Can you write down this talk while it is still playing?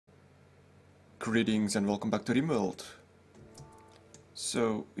Greetings and welcome back to Rimworld.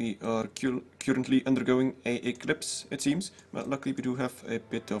 So we are currently undergoing a eclipse, it seems, but luckily we do have a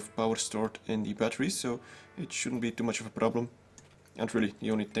bit of power stored in the batteries, so it shouldn't be too much of a problem. And really,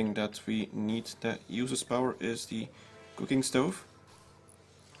 the only thing that we need that uses power is the cooking stove.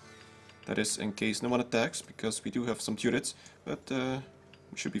 That is in case no one attacks, because we do have some turrets, but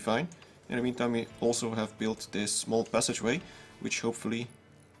we should be fine. In the meantime, we also have built this small passageway, which hopefully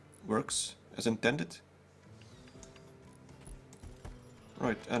works as intended.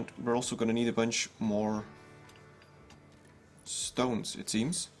 Right, and we're also gonna need a bunch more stones, it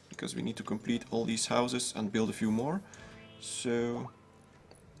seems, because we need to complete all these houses and build a few more. So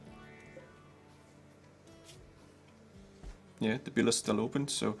yeah, the bill is still open,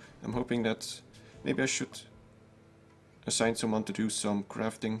 so I'm hoping that maybe I should assign someone to do some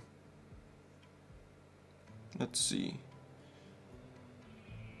crafting. Let's see.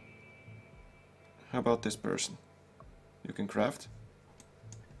 How about this person? You can craft.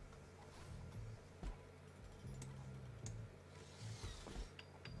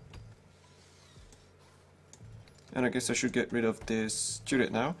 And I guess I should get rid of this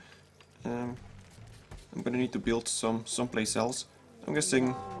turret now. I'm gonna need to build someplace else. I'm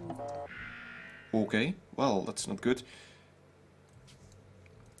guessing... Okay, well, that's not good.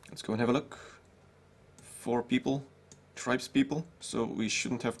 Let's go and have a look. 4 people. Tribes people, so we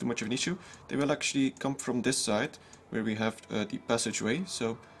shouldn't have too much of an issue. They will actually come from this side, where we have the passageway,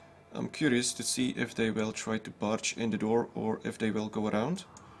 so I'm curious to see if they will try to barge in the door or if they will go around.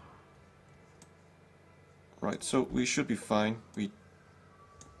 Right, so we should be fine. We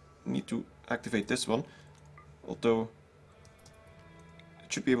need to activate this one, although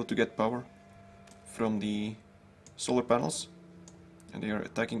it should be able to get power from the solar panels, and they are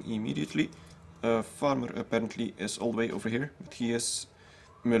attacking immediately. Farmer apparently is all the way over here, but he is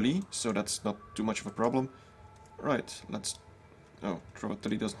melee, so that's not too much of a problem. Right, let's... Oh,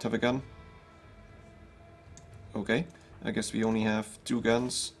 Trovatali doesn't have a gun. Okay, I guess we only have 2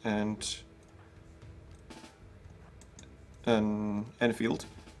 guns and an Enfield.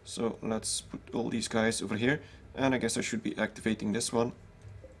 So let's put all these guys over here, and I guess I should be activating this one.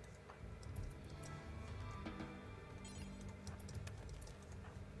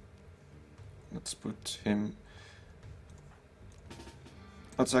 Let's put him...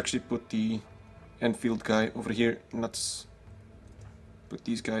 Let's actually put the Enfield guy over here. Let's put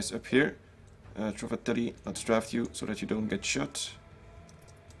these guys up here. Trovateri, let's draft you so that you don't get shot.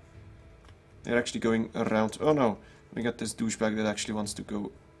 They're actually going around... Oh no, we got this douchebag that actually wants to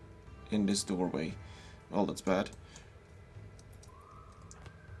go in this doorway. Well, that's bad.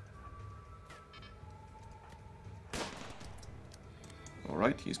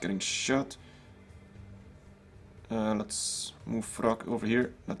 Alright, he's getting shot. Let's move Frog over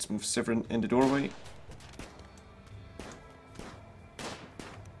here. Let's move Severin in the doorway.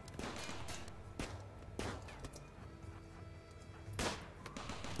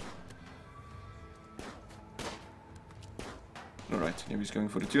 Alright, here he's going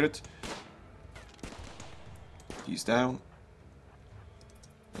for the turret. He's down.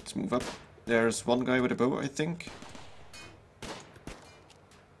 Let's move up. There's one guy with a bow, I think.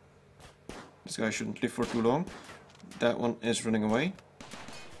 This guy shouldn't live for too long. That one is running away.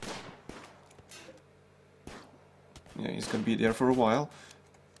 Yeah, he's gonna be there for a while.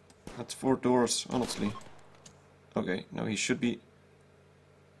 That's 4 doors, honestly. Okay, now he should be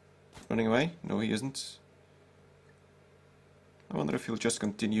running away. No, he isn't. I wonder if he'll just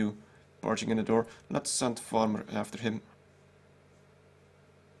continue barging in the door. Let's send Farmer after him.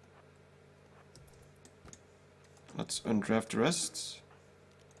 Let's undraft the rest.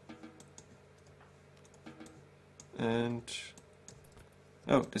 And...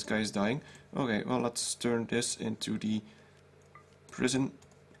 oh, this guy is dying. Okay, well, let's turn this into the prison.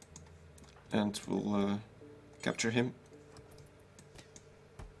 And we'll capture him.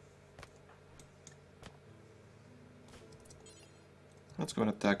 Let's go and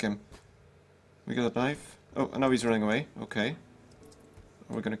attack him. We got a knife. Oh, and now he's running away. Okay.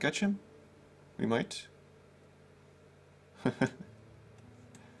 Are we gonna catch him? We might.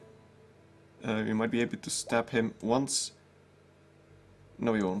 We might be able to stab him once.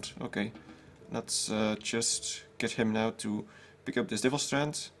 No, we won't. Okay. Let's just get him now to pick up this Devil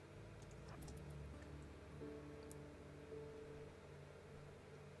Strand.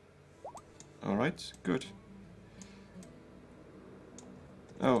 Alright, good.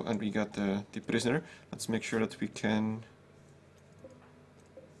 Oh, and we got the prisoner. Let's make sure that we can...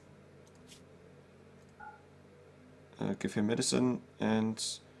 give him medicine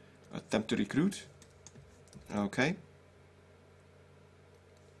and attempt to recruit. Okay.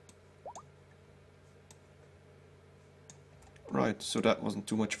 Right, so that wasn't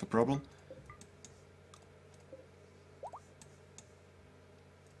too much of a problem.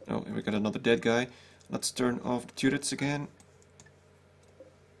 Oh, and we got another dead guy. Let's turn off the turrets again.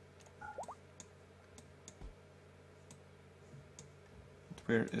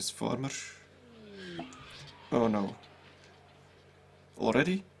 Where is Farmer? Oh no.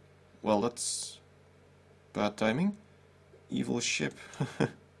 Already? Well, that's bad timing. Evil ship.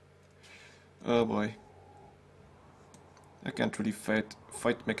 Oh boy. I can't really fight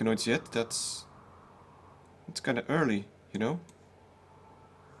mechanoids yet. It's kinda early, you know?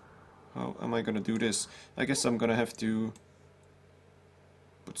 How am I gonna do this? I guess I'm gonna have to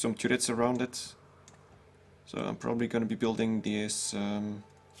put some turrets around it. So I'm probably gonna be building this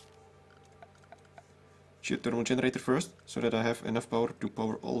geothermal generator first, so that I have enough power to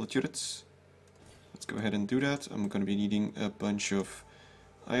power all the turrets. Let's go ahead and do that. I'm gonna be needing a bunch of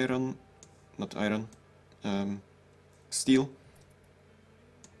iron, not iron, steel.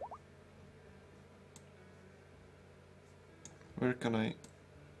 Where can I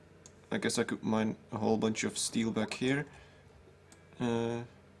guess I could mine a whole bunch of steel back here.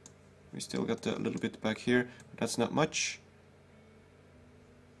 We still got a little bit back here, but that's not much.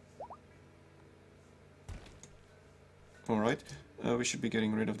 Alright, we should be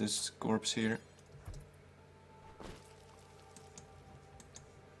getting rid of this corpse here.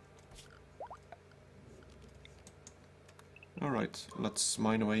 Alright, let's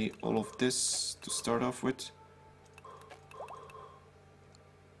mine away all of this to start off with.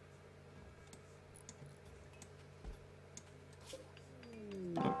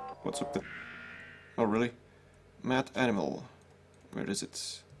 Oh, what's up there? Oh really? Mad animal. Where is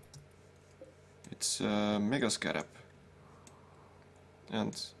it? It's Mega Scarab.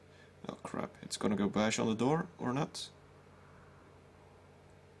 And, oh crap, it's gonna go bash on the door, or not?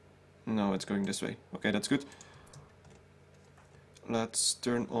 No, it's going this way. Okay, that's good. Let's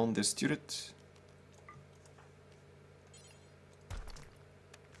turn on this turret.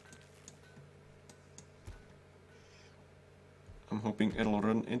 I'm hoping it'll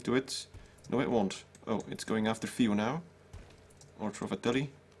run into it. No, it won't. Oh, it's going after Fio now. Or Trovatelli.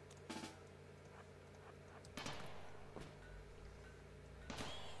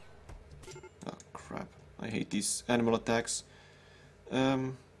 Oh crap, I hate these animal attacks.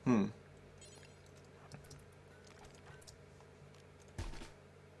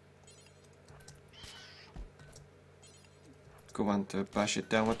 Go on to bash it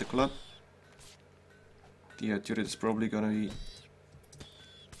down with the club. The turret is probably gonna be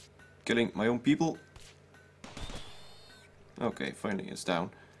killing my own people. Okay, finally it's down.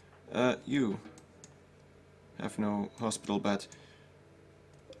 You have no hospital bed.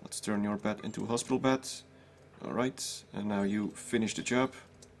 Let's turn your bed into a hospital bed. Alright, and now you finish the job.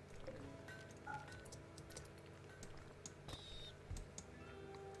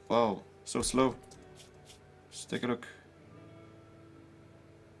 Wow, so slow. Let's take a look.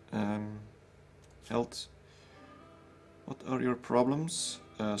 Health. What are your problems?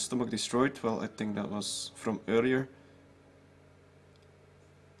 Stomach destroyed. Well, I think that was from earlier.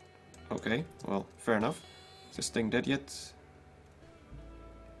 Okay, well, fair enough. Is this thing dead yet?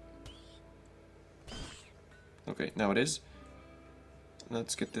 Okay, now it is.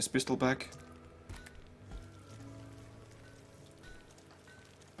 Let's get this pistol back.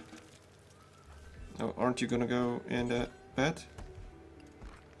 Oh, aren't you gonna go in the bed?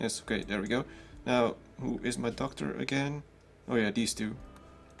 Yes, okay, there we go. Now, who is my doctor again? Oh yeah, these two.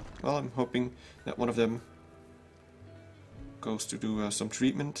 Well, I'm hoping that one of them goes to do some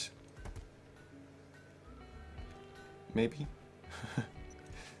treatment. Maybe?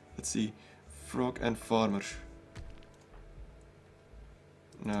 Let's see. Frog and farmer.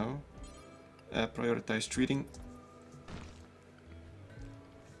 No. Prioritize treating.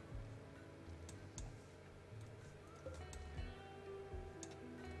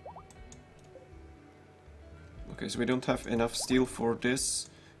 Okay, so we don't have enough steel for this.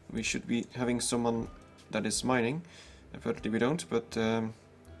 We should be having someone that is mining. Apparently we don't, but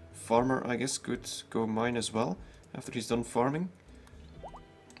farmer, I guess, could go mine as well after he's done farming.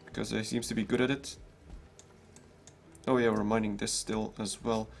 Because he seems to be good at it. Oh yeah, we're mining this still as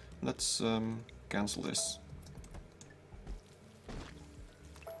well. Let's cancel this.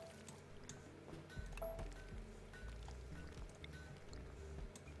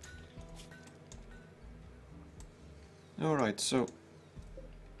 Alright, so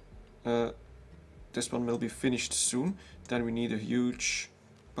this one will be finished soon. Then we need a huge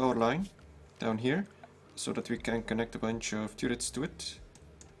power line down here so that we can connect a bunch of turrets to it.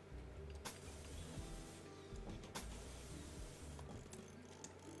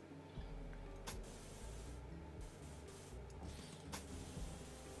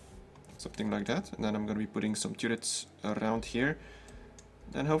 Something like that. And then I'm gonna be putting some turrets around here.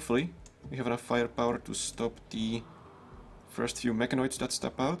 Then hopefully we have enough firepower to stop the first few mechanoids that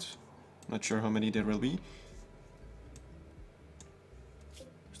step out. Not sure how many there will be.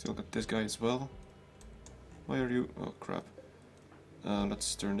 Still got this guy as well. Why are you... oh crap.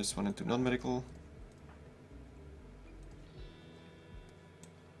 Let's turn this one into non-medical.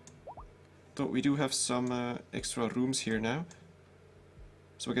 So we do have some extra rooms here now.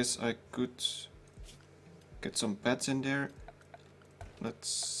 So I guess I could get some beds in there. Let's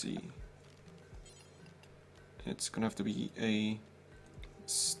see. It's gonna have to be a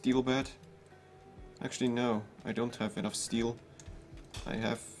steel bed. Actually no, I don't have enough steel. I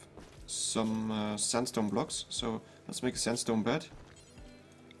have some sandstone blocks, so let's make a sandstone bed.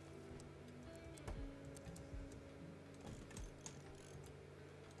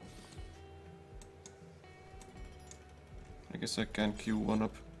 I guess I can queue one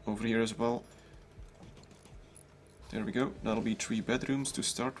up over here as well. There we go, that'll be 3 bedrooms to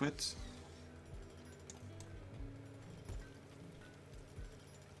start with.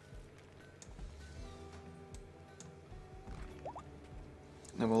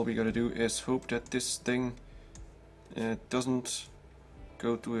 And all we gotta do is hope that this thing doesn't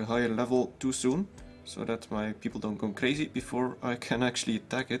go to a higher level too soon, so that my people don't go crazy before I can actually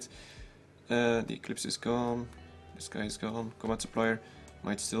attack it. The eclipse is gone, this guy is gone, combat supplier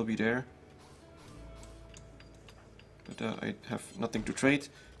might still be there. But I have nothing to trade,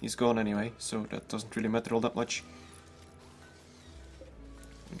 he's gone anyway, so that doesn't really matter all that much.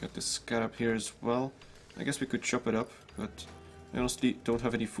 We got the scarab here as well. I guess we could chop it up, but I honestly don't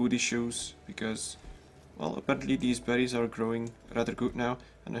have any food issues, because, well, apparently these berries are growing rather good now,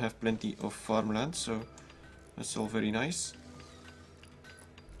 and I have plenty of farmland, so that's all very nice.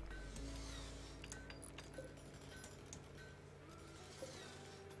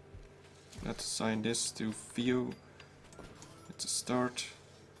 Let's assign this to Theo. It's a start.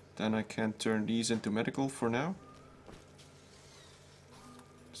 Then I can turn these into medical for now.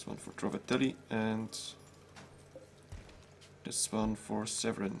 This one for Trovatelli and this one for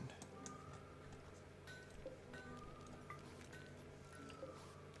Severin.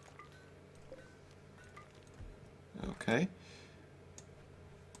 Okay.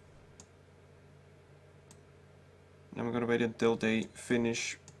 Now I'm gonna wait until they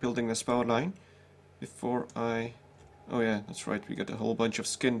finish building this power line before I... oh yeah, that's right, we got a whole bunch of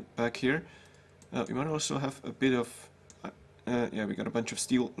skin back here. We might also have a bit of... yeah, we got a bunch of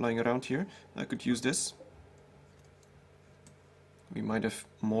steel lying around here. I could use this. We might have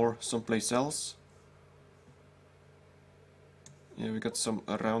more someplace else. Yeah, we got some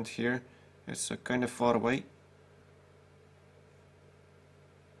around here. It's kind of far away.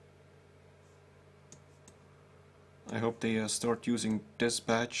 I hope they start using this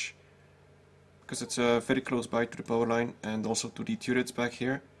badge, because it's very close by to the power line and also to the turrets back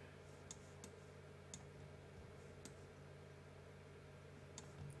here.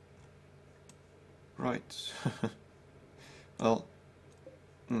 Right. Well,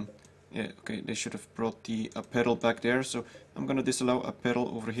 yeah, okay, they should have brought the apparel back there, so I'm gonna disallow apparel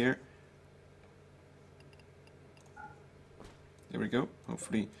over here. There we go.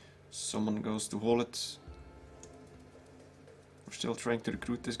 Hopefully someone goes to haul it. We're still trying to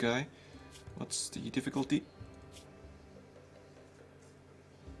recruit this guy. What's the difficulty?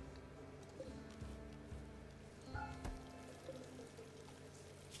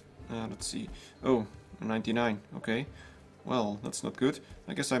 Let's see. Oh, 99. Okay. Well, that's not good.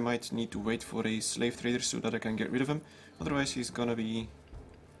 I guess I might need to wait for a slave trader so that I can get rid of him. Otherwise he's gonna be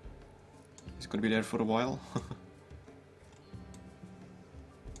there for a while.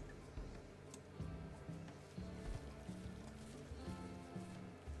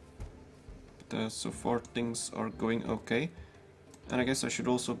 So far things are going okay. And I guess I should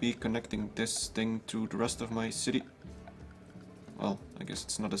also be connecting this thing to the rest of my city. Well, I guess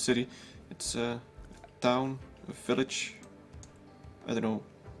it's not a city. It's a town, a village. I don't know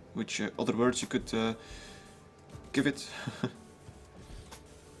which other words you could give it.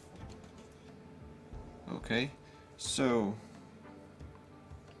 Okay, so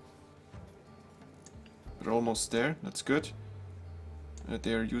we're almost there, that's good.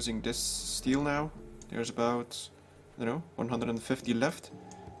 They're using this steel now. There's about, I don't know, 150 left.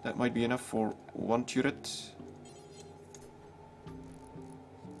 That might be enough for one turret.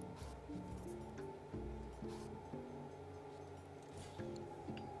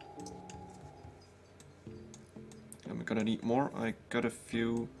 And we're gonna need more. I got a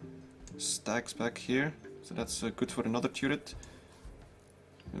few stacks back here, so that's good for another turret.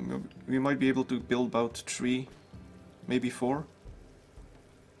 And we might be able to build about 3, maybe 4.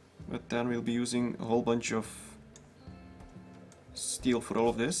 but then we'll be using a whole bunch of steel for all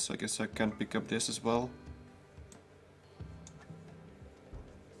of this. I guess I can pick up this as well.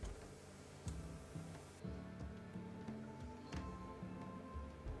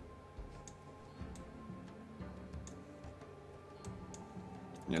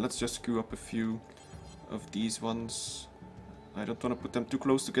 Yeah, let's just screw up a few of these ones. I don't want to put them too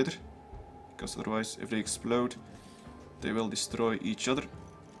close together, because otherwise if they explode they will destroy each other.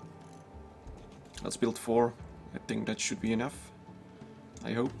 Let's build 4. I think that should be enough.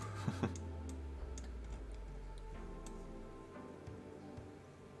 I hope.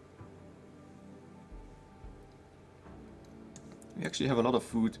 We actually have a lot of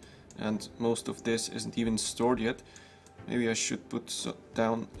food and most of this isn't even stored yet. Maybe I should put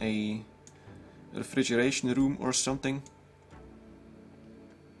down a refrigeration room or something.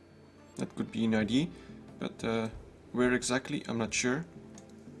 That could be an idea, but where exactly, I'm not sure.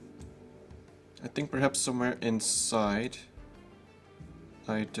 I think perhaps somewhere inside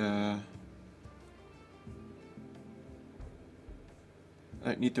I'd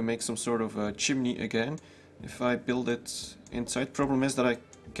need to make some sort of a chimney again. If I build it inside, problem is that I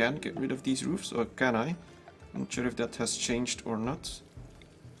can't get rid of these roofs, or can I? I'm not sure if that has changed or not.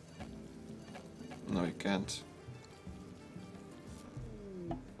 No, you can't.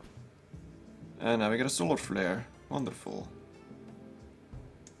 And now we got a solar flare. Wonderful.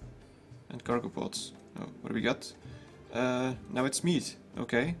 And cargo pods. Oh, what do we got? Now it's meat.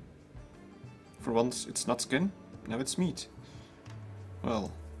 Okay. For once it's not skin. Now it's meat.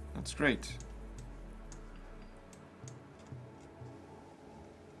 Well, that's great.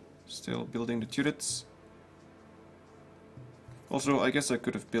 Still building the turrets. Also, I guess I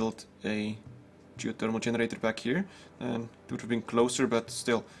could have built a geothermal generator back here, and it would have been closer, but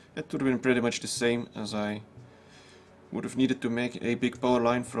still, it would have been pretty much the same, as I would have needed to make a big power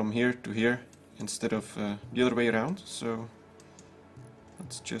line from here to here instead of the other way around. So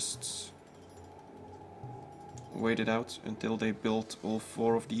let's just wait it out until they build all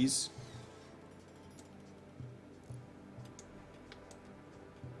 4 of these.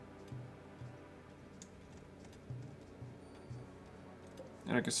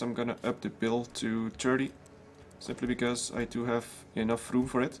 And I guess I'm gonna up the build to 30, simply because I do have enough room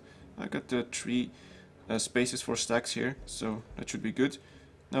for it. I got the 3 spaces for stacks here, so that should be good.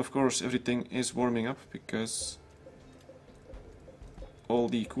 Now of course everything is warming up because all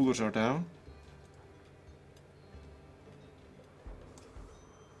the coolers are down.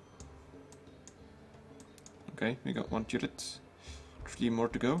 Okay, we got 1 turret, 3 more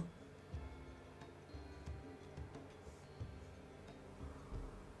to go.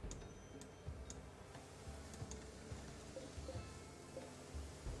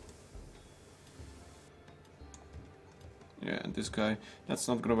 Yeah, and this guy, that's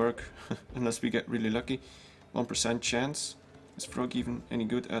not gonna work unless we get really lucky. 1% chance. Is Frog even any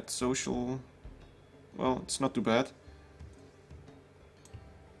good at social? Well, it's not too bad.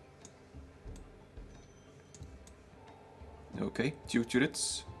 Okay, 2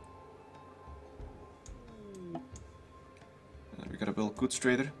 turrets. We gotta build goods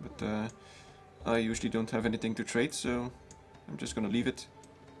trader, but I usually don't have anything to trade, so I'm just gonna leave it.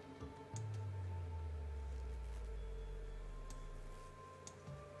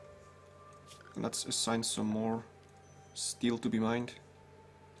 Let's assign some more steel to be mined,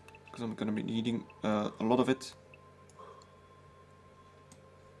 because I'm gonna be needing a lot of it.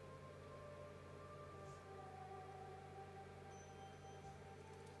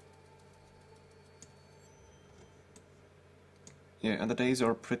 Yeah, and the days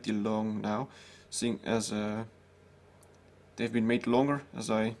are pretty long now, seeing as they've been made longer,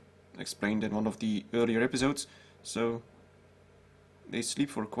 as I explained in one of the earlier episodes, so they sleep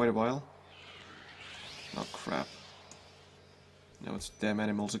for quite a while. Oh crap. Now it's damn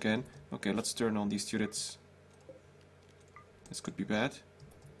animals again. Okay, let's turn on these turrets. This could be bad.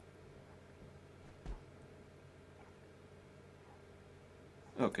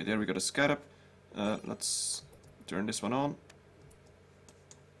 Okay, there we got a scarab. Let's turn this one on.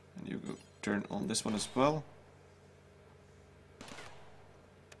 And you go turn on this one as well.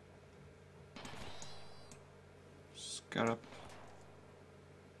 Scarab.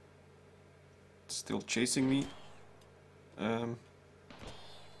 Still chasing me.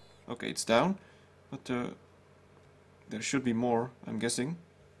 Okay, it's down, but there should be more, I'm guessing,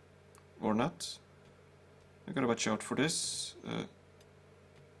 or not. I gotta watch out for this.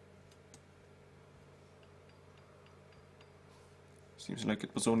 Seems like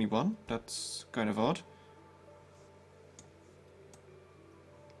it was only 1. That's kind of odd.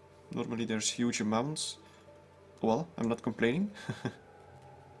 Normally there's huge amounts. Well, I'm not complaining.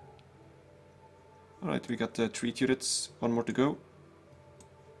 Alright, we got 3 turrets, 1 more to go.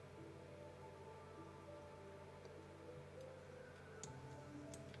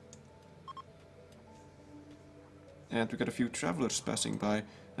 And we got a few travelers passing by.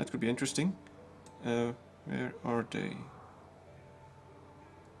 That could be interesting. Where are they?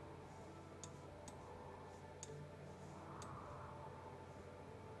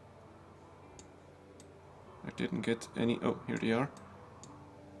 I didn't get any. Oh, here they are.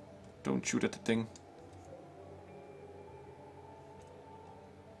 Don't shoot at the thing.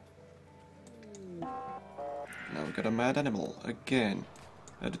 Now we got a mad animal again.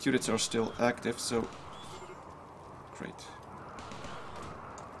 The turrets are still active, so great.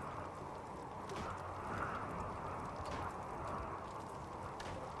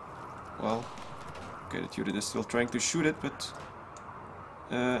 Well, okay, the turret is still trying to shoot it, but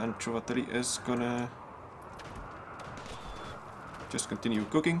and Trovateri is gonna just continue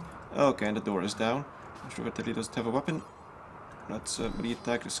cooking. Okay, and the door is down. Trovateri doesn't have a weapon. Let's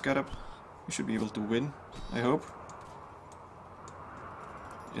re-attack the scarab. We should be able to win, I hope.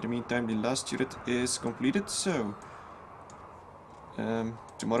 In the meantime, the last turret is completed, so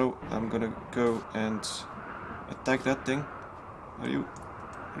tomorrow I'm gonna go and attack that thing. Are you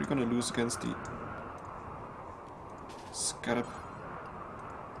gonna lose against the scarab?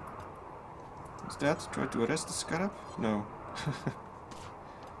 Is that? Try to arrest the scarab? No.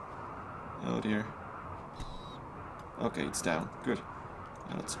 Oh dear. Okay, it's down. Good.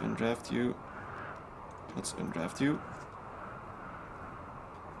 Now let's undraft you. Let's undraft you.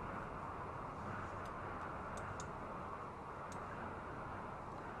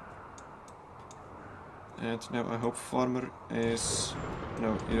 And now I hope Farmer is...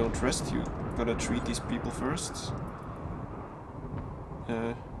 No, you don't rest, you gotta treat these people first.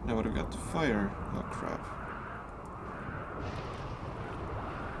 Now what do we got? Fire. Oh crap.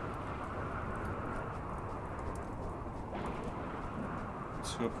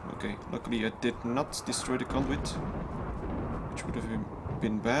 Let's hope... Okay, luckily I did not destroy the conduit, which would have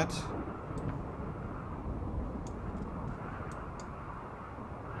been bad.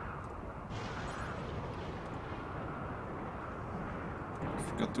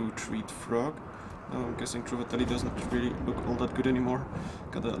 To treat Frog. Oh, I'm guessing Trovateri doesn't really look all that good anymore.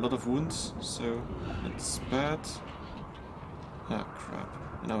 Got a lot of wounds, so it's bad. Ah, crap.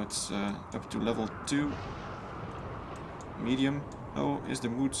 Now it's up to level 2. Medium. How is the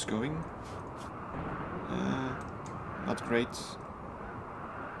moods going? Not great.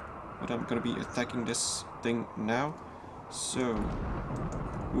 But I'm gonna be attacking this thing now. So,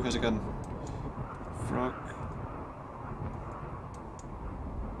 who has a gun? Frog.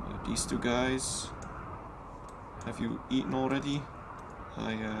 These 2 guys. Have you eaten already?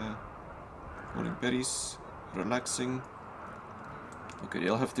 Holding berries, relaxing. Okay,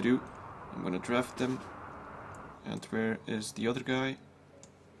 they'll have to do. I'm gonna draft them. And where is the other guy?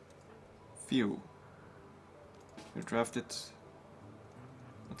 Phew. You're drafted.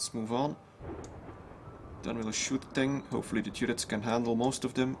 Let's move on. Then we'll shoot the thing. Hopefully the turrets can handle most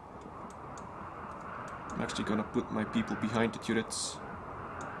of them. I'm actually gonna put my people behind the turrets.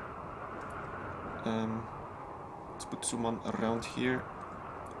 Let's put someone around here.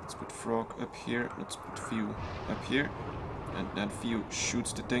 Let's put Frog up here. Let's put Few up here. And then Few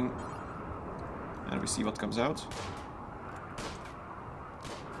shoots the thing. And we see what comes out.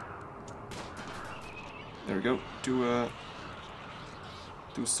 There we go. Two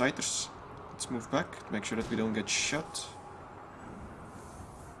sighters. Let's move back to make sure that we don't get shot.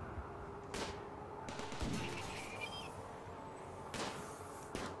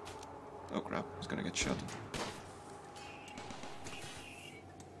 Oh crap, he's gonna get shot.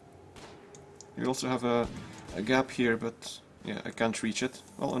 We also have a gap here, but yeah, I can't reach it.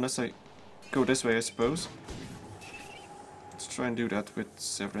 Well, unless I go this way, I suppose. Let's try and do that with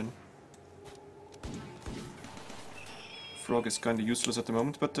Severin. Frog is kinda useless at the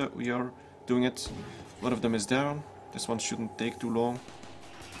moment, but we are doing it. One of them is down. This one shouldn't take too long.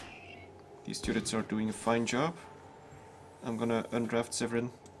 These turrets are doing a fine job. I'm gonna undraft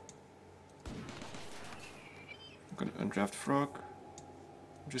Severin. I'm gonna undraft Frog.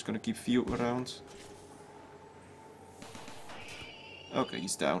 I'm just gonna keep Theo around. Okay,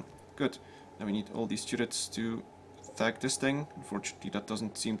 he's down. Good. Now we need all these turrets to attack this thing. Unfortunately, that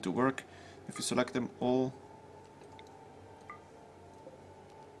doesn't seem to work. If you select them all...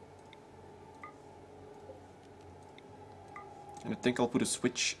 And I think I'll put a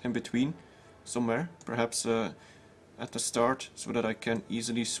switch in between somewhere. Perhaps at the start, so that I can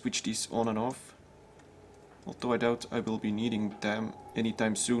easily switch these on and off. Although I doubt I will be needing them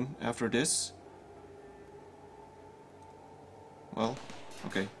anytime soon after this. Well,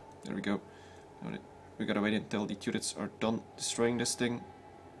 okay, there we go. Now the we gotta wait until the turrets are done destroying this thing.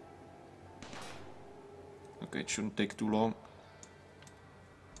 Okay, it shouldn't take too long.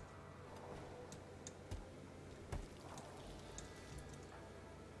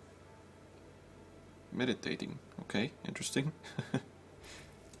 Meditating. Okay, interesting.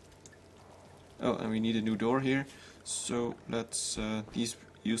 Oh, and we need a new door here. So let's, these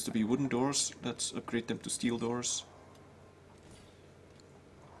used to be wooden doors. Let's upgrade them to steel doors.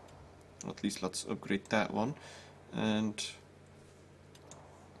 Or at least let's upgrade that one. And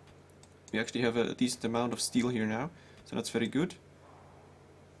we actually have a decent amount of steel here now. So that's very good.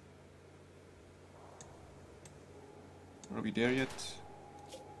 Are we there yet?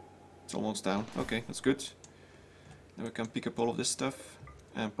 It's almost down. Okay, that's good. Now we can pick up all of this stuff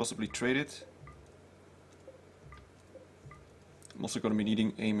and possibly trade it. I'm also going to be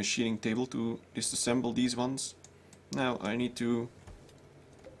needing a machining table to disassemble these ones. Now I need to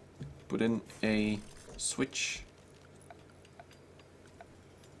put in a switch.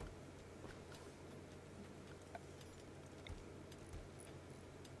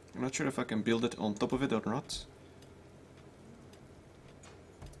 I'm not sure if I can build it on top of it or not.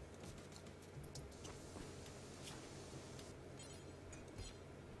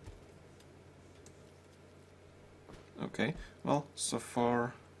 Okay, well, so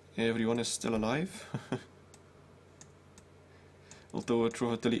far everyone is still alive. Although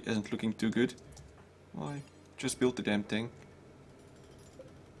Trovatili isn't looking too good. Why? Just build the damn thing.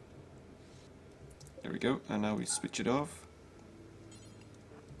 There we go, and now we switch it off.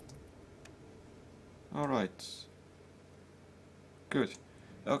 Alright. Good.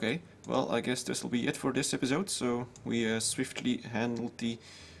 Okay, well, I guess this will be it for this episode. So we swiftly handled the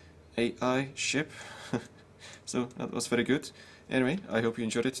AI ship. So that was very good. Anyway, I hope you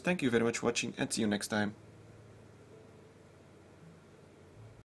enjoyed it. Thank you very much for watching and see you next time.